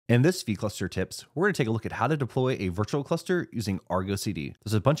In this vCluster tips, we're going to take a look at how to deploy a virtual cluster using Argo CD.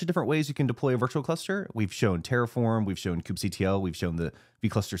 There's a bunch of different ways you can deploy a virtual cluster. We've shown Terraform, we've shown kubectl, we've shown the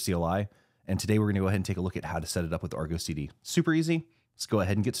vCluster CLI, and today we're going to go ahead and take a look at how to set it up with Argo CD. Super easy. Let's go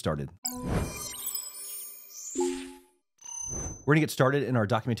ahead and get started. We're going to get started in our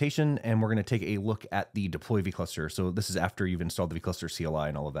documentation, and we're going to take a look at the deploy vCluster. So this is after you've installed the vCluster CLI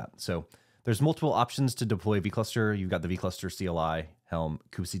and all of that. So there's multiple options to deploy vCluster. You've got the vCluster CLI, Helm,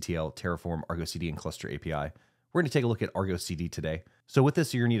 kubectl, Terraform, Argo CD, and Cluster API. We're going to take a look at Argo CD today. So with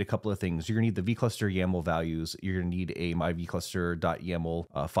this, you're going to need a couple of things. You're going to need the vCluster YAML values. You're going to need a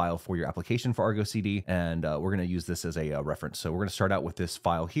myvcluster.yaml file for your application for Argo CD, and we're going to use this as a reference. So we're going to start out with this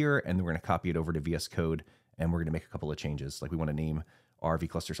file here, and then we're going to copy it over to VS Code, and we're going to make a couple of changes. Like we want to name our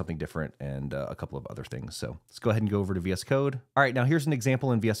vCluster something different and a couple of other things. So let's go ahead and go over to VS Code. All right, now here's an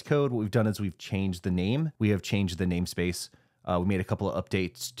example in VS Code. What we've done is we've changed the name. We have changed the namespace. We made a couple of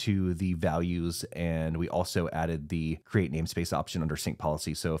updates to the values, and we also added the create namespace option under sync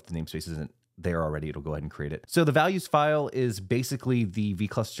policy. So if the namespace isn't there already, it'll go ahead and create it. So the values file is basically the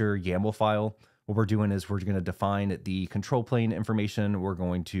vCluster YAML file. What we're doing is we're going to define the control plane information. We're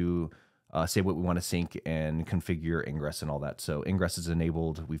going to say what we want to sync and configure ingress and all that. So ingress is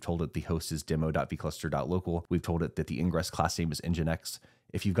enabled. We've told it the host is demo.vcluster.local. We've told it that the ingress class name is nginx.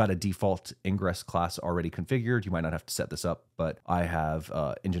 If you've got a default ingress class already configured, you might not have to set this up, but I have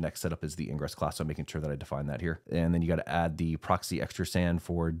nginx set up as the ingress class, so I'm making sure that I define that here. And then you got to add the proxy extra SAN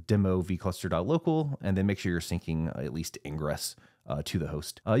for demo vcluster.local, and then make sure you're syncing at least ingress to the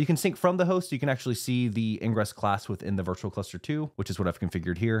host. You can sync from the host. You can actually see the ingress class within the virtual cluster too, which is what I've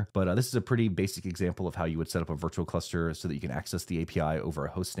configured here. But this is a pretty basic example of how you would set up a virtual cluster so that you can access the API over a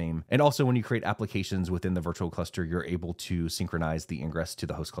host name. And also when you create applications within the virtual cluster, you're able to synchronize the ingress to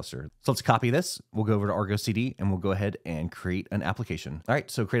the host cluster. So let's copy this. We'll go over to Argo CD and we'll go ahead and create an application. All right,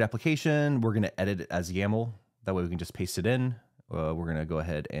 so create application. We're going to edit it as YAML. That way we can just paste it in. We're going to go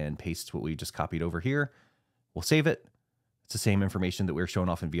ahead and paste what we just copied over here. We'll save it. It's the same information that we're showing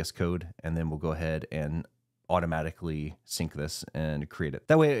off in VS Code, and then we'll go ahead and automatically sync this and create it.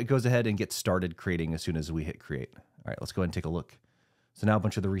 That way it goes ahead and gets started creating as soon as we hit create. All right, let's go ahead and take a look. So now a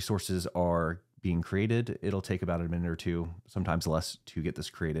bunch of the resources are being created. It'll take about a minute or two, sometimes less, to get this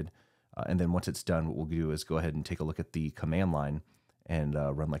created. And then once it's done, what we'll do is go ahead and take a look at the command line and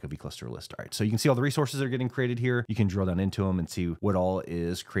run like a vCluster list. All right, so you can see all the resources that are getting created here. You can drill down into them and see what all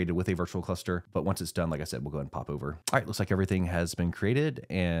is created with a virtual cluster. But once it's done, like I said, we'll go ahead and pop over. All right, looks like everything has been created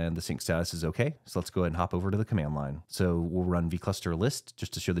and the sync status is okay. So let's go ahead and hop over to the command line. So we'll run vCluster list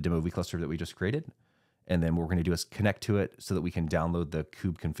just to show the demo vCluster that we just created. And then what we're going to do is connect to it so that we can download the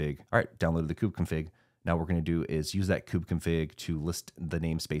kube config. All right, downloaded the kube config. Now what we're going to do is use that kube config to list the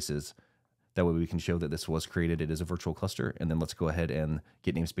namespaces. That way we can show that this was created. It is a virtual cluster. And then let's go ahead and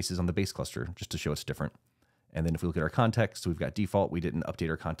get namespaces on the base cluster just to show it's different. And then if we look at our context, we've got default. We didn't update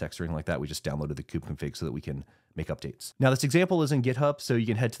our context or anything like that. We just downloaded the kube config so that we can make updates. Now this example is in GitHub, so you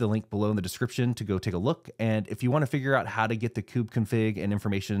can head to the link below in the description to go take a look. And if you want to figure out how to get the kube config and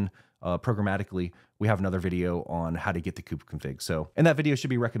information programmatically, we have another video on how to get the kube config. So, and that video should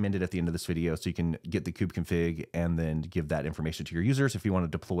be recommended at the end of this video so you can get the kube config and then give that information to your users if you want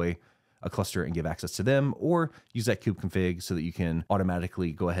to deploy a cluster and give access to them, or use that kube config so that you can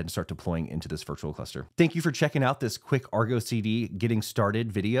automatically go ahead and start deploying into this virtual cluster. Thank you for checking out this quick Argo CD getting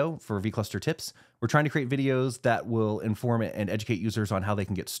started video for vCluster tips. We're trying to create videos that will inform and educate users on how they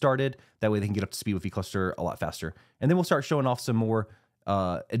can get started. That way they can get up to speed with vCluster a lot faster. And then we'll start showing off some more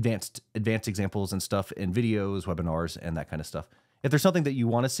advanced examples and stuff in videos, webinars, and that kind of stuff. If there's something that you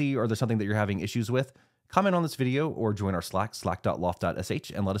want to see or there's something that you're having issues with, comment on this video or join our Slack,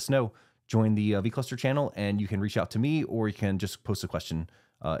 slack.loft.sh, and let us know. Join the vCluster channel, and you can reach out to me, or you can just post a question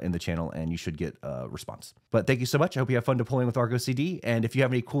in the channel, and you should get a response. But thank you so much. I hope you have fun deploying with Argo CD. And if you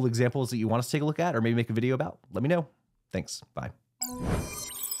have any cool examples that you want us to take a look at or maybe make a video about, let me know. Thanks. Bye.